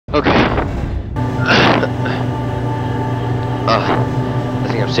Okay. I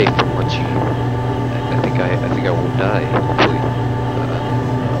think I'm safe from munchy. I think I won't die. Hopefully.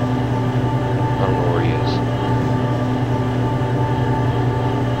 I don't know where he is.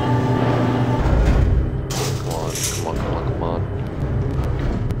 Come on.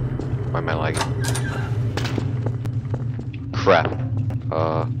 Why am I lagging? Crap.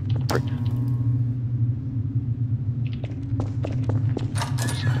 Frick.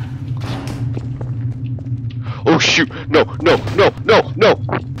 Oh shoot! No! Okay.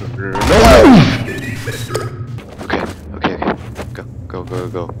 Go.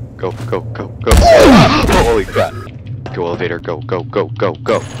 Holy crap. Go elevator, go. Okay.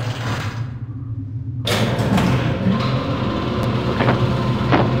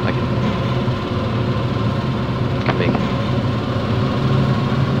 I can make it.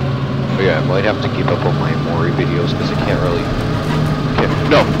 Oh yeah, I might have to keep up on my omori videos because I can't really... Okay.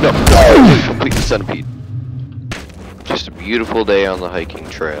 No! Complete the centipede. Just a beautiful day on the hiking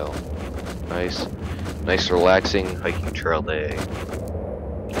trail. Nice relaxing hiking trail day.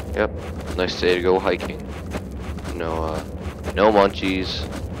 Yep, nice day to go hiking. No munchies,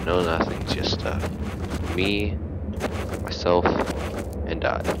 no nothing, just me, myself, and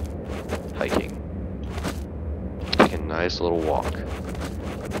I hiking. Taking a nice little walk.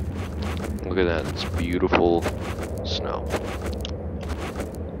 Look at that, it's beautiful snow.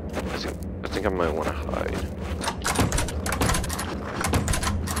 I think I might want to hide.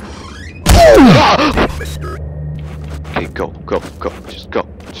 Okay, go. Just go.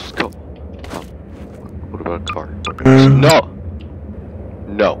 What about a car?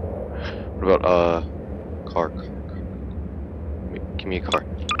 No. What about car? Give me a car.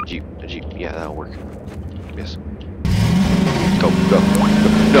 A jeep. Yeah, that'll work. Yes. Go.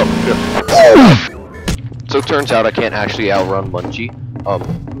 No. So it turns out I can't actually outrun Munchy.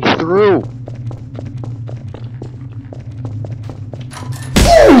 Through.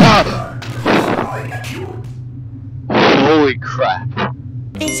 Holy crap.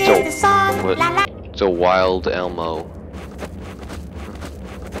 It's a wild Elmo.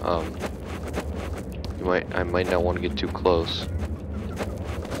 I might not want to get too close.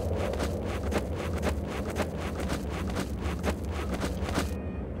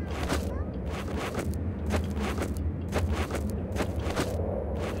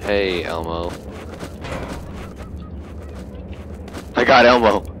 Hey, Elmo. I got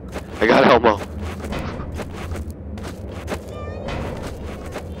Elmo.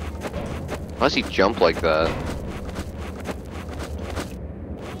 Why does he jump like that?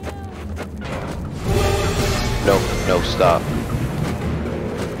 No, stop.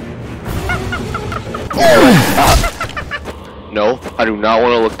 No, I do not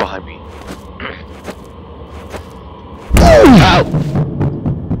want to look behind me. Ow!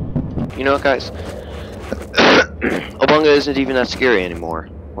 You know what, guys? Obunga isn't even that scary anymore.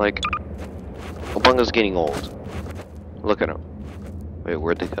 Like, Obunga's getting old. Look at him. Wait,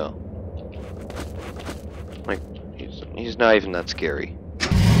 where'd they go? Like, he's not even that scary.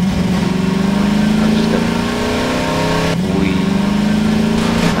 I'm just gonna...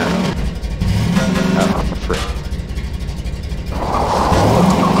 I'm afraid.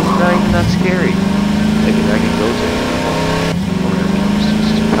 He's not even that scary. I can go to him.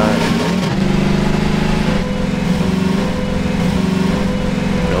 It's too kind.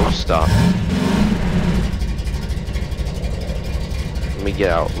 No, stop. Let me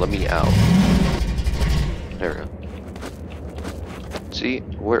get out. Let me out. There we go. See,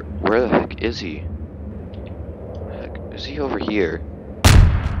 where the heck is he? Is he over here?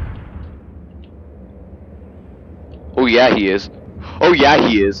 Oh yeah, he is.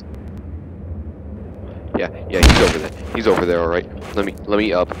 Yeah, he's over there. He's over there, all right. Let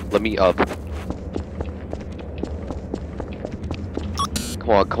me up.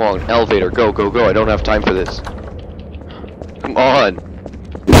 Come on, elevator, go. I don't have time for this. Come on.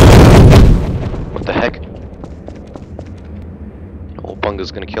 What the heck? Oh,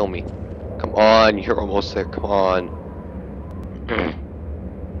 Bunga's gonna kill me. Come on, you're almost there. Come on.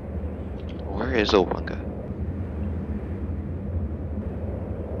 Where is Obunga?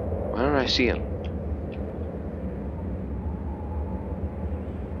 Why don't I see him?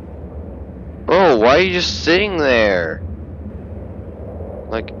 Oh, why are you just sitting there?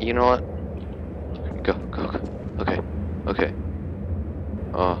 Like, you know what? Go. Okay.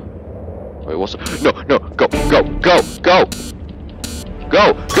 Wait, what's up? No, go! No!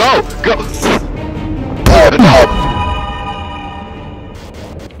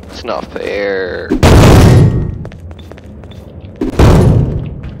 It's not fair.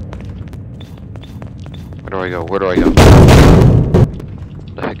 Where do I go? What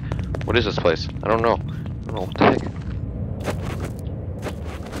the heck? What is this place? I don't know. I don't know what the heck.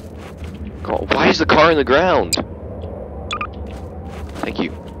 Why is the car in the ground? Thank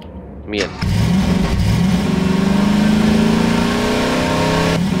you. Let me in.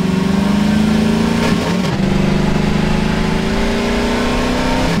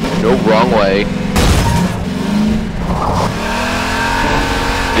 No, wrong way.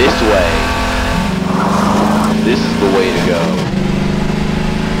 This way. This is the way to go.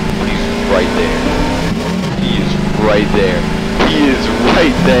 He's right there. He is right there. He is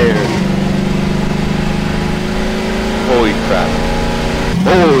right there. Holy crap.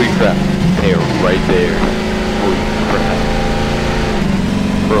 Holy crap. They are right there. Holy crap.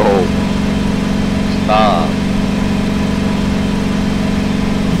 Bro. Stop.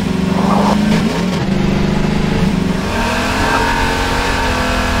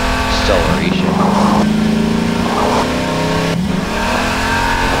 Acceleration.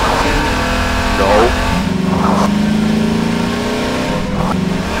 No.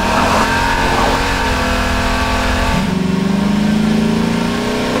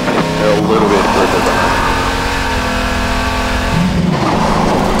 They're a little bit further behind.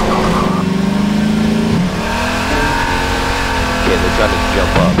 Okay, they're trying to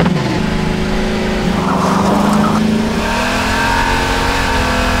jump up.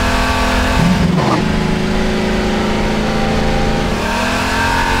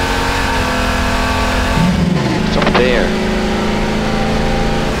 There.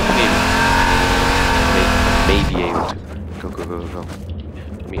 Maybe able to. Go, go, go, go.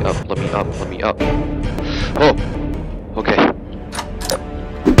 Let me up, let me up, let me up. Oh! Okay. I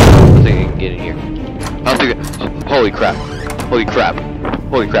think I can get in here. I don't think holy crap. Holy crap.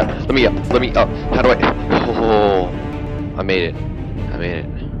 Holy crap. Let me up, let me up. How do I... Oh! I made it. I made it.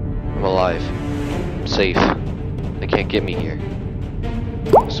 I'm alive. I'm safe. They can't get me here.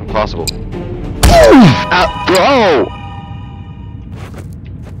 It's impossible. Bro!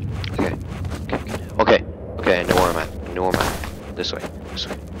 Okay. Okay. Okay, I know where I'm at. I know where I'm at. This way. This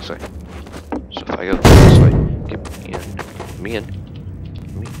way. This way. So if I go this way, get me in. Me in.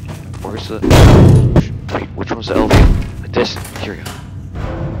 Where's the... Wait, which one's the elevator? Like this? Here we go.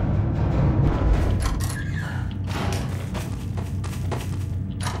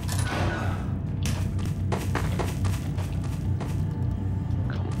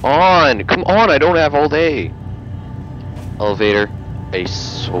 Come on, I don't have all day. Elevator, I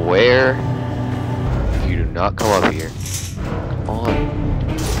swear, if you do not come up here, come on.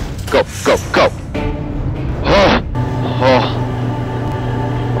 Go, go, go. Oh, oh,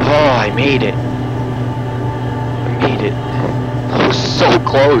 oh, I made it. I made it. I was so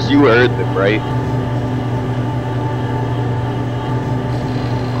close, you heard them, right?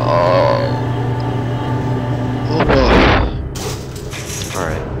 Oh. Oh, boy.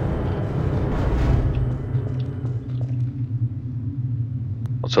 Alright.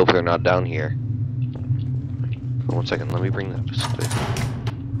 Let's hope they're not down here. 1 second, let me bring that display.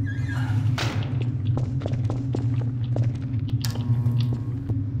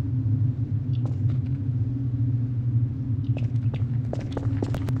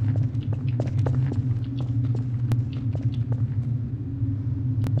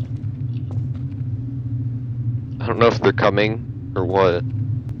 I don't know if they're coming or what.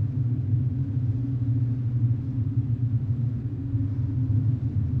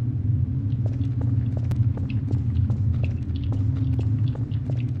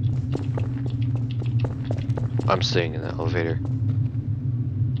 I'm staying in the elevator.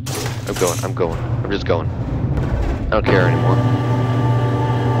 I'm going. I'm just going. I don't care anymore.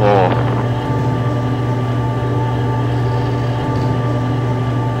 Oh.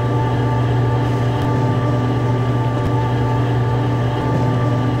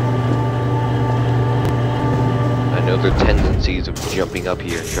 I know their tendencies of jumping up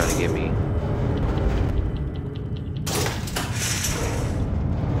here and trying to get me.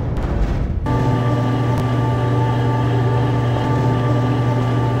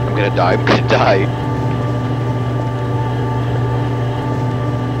 I'm gonna die.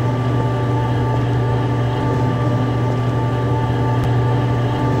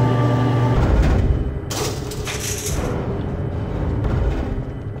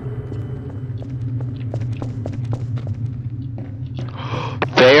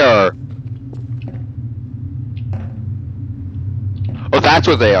 There. Oh, that's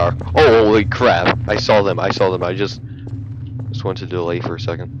what they are. Oh, holy crap. I saw them. I just went to delay for a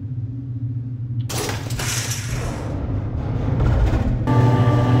second.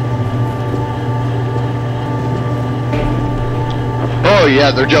 Oh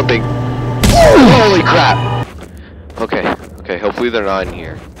yeah, they're jumping. Holy crap. Okay, hopefully they're not in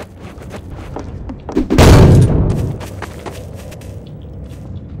here.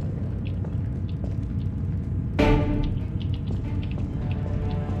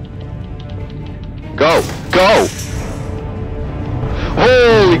 Go! Go!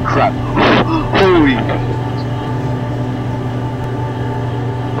 Holy crap! Holy...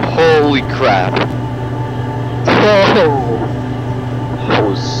 Holy crap! Oh! That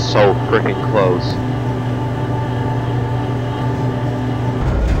was so freaking close.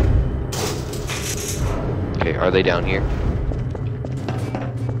 Okay, are they down here?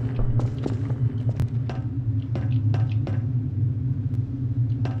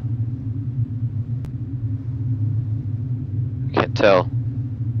 Can't tell.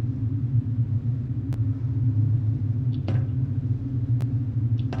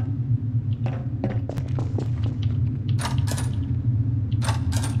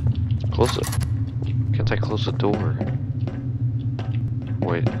 Close it. Can't I close the door?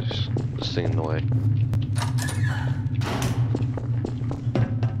 Wait, there's this thing in the way.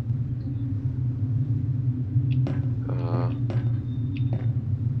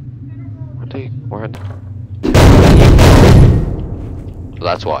 Where? Well,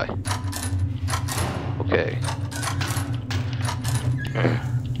 that's why. Okay.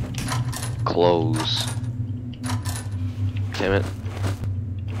 Close. Damn it.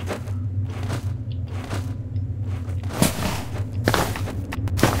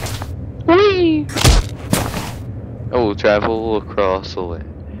 Whee! Oh, travel across the land,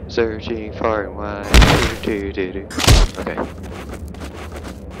 searching far and wide. Okay.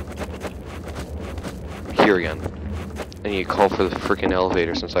 Here again. I need to call for the freaking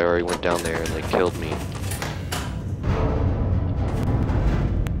elevator since I already went down there and they killed me.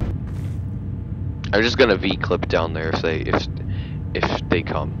 I'm just gonna V-clip down there if they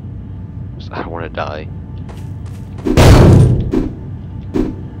come. I don't want to die.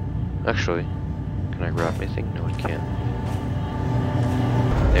 Actually, can I grab anything? No, I can't.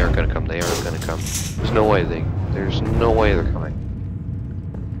 They aren't gonna come. They aren't gonna come. There's no way they're coming.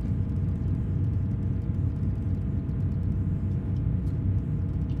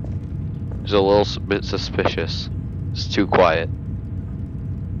 It's a little bit suspicious. It's too quiet.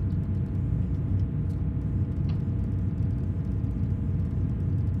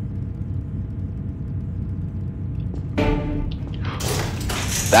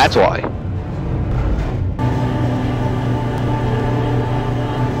 That's why.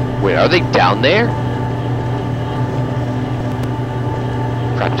 Wait, are they down there?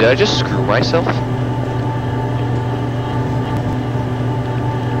 Crap, did I just screw myself?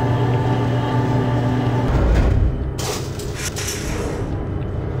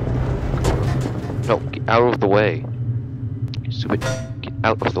 No, get out of the way. Stupid, get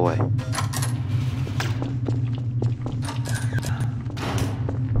out of the way.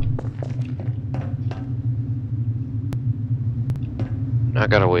 I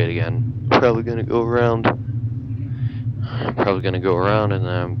gotta wait again. Probably gonna go around. I'm probably gonna go around and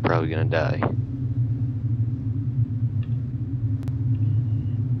then I'm probably gonna die.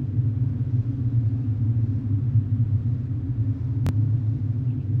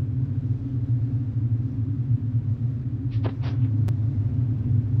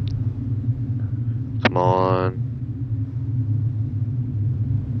 Come on.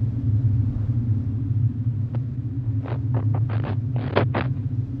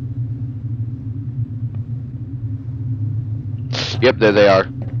 Yep, there they are.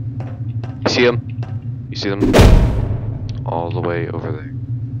 You see them? You see them? All the way over there.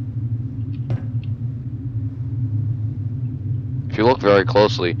 If you look very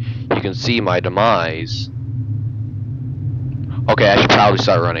closely, you can see my demise. Okay, I should probably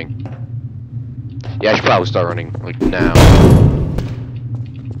start running. Yeah, I should probably start running, like, now.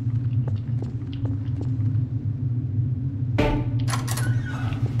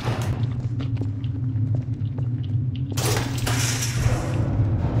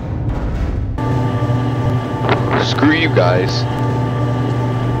 Screw you guys.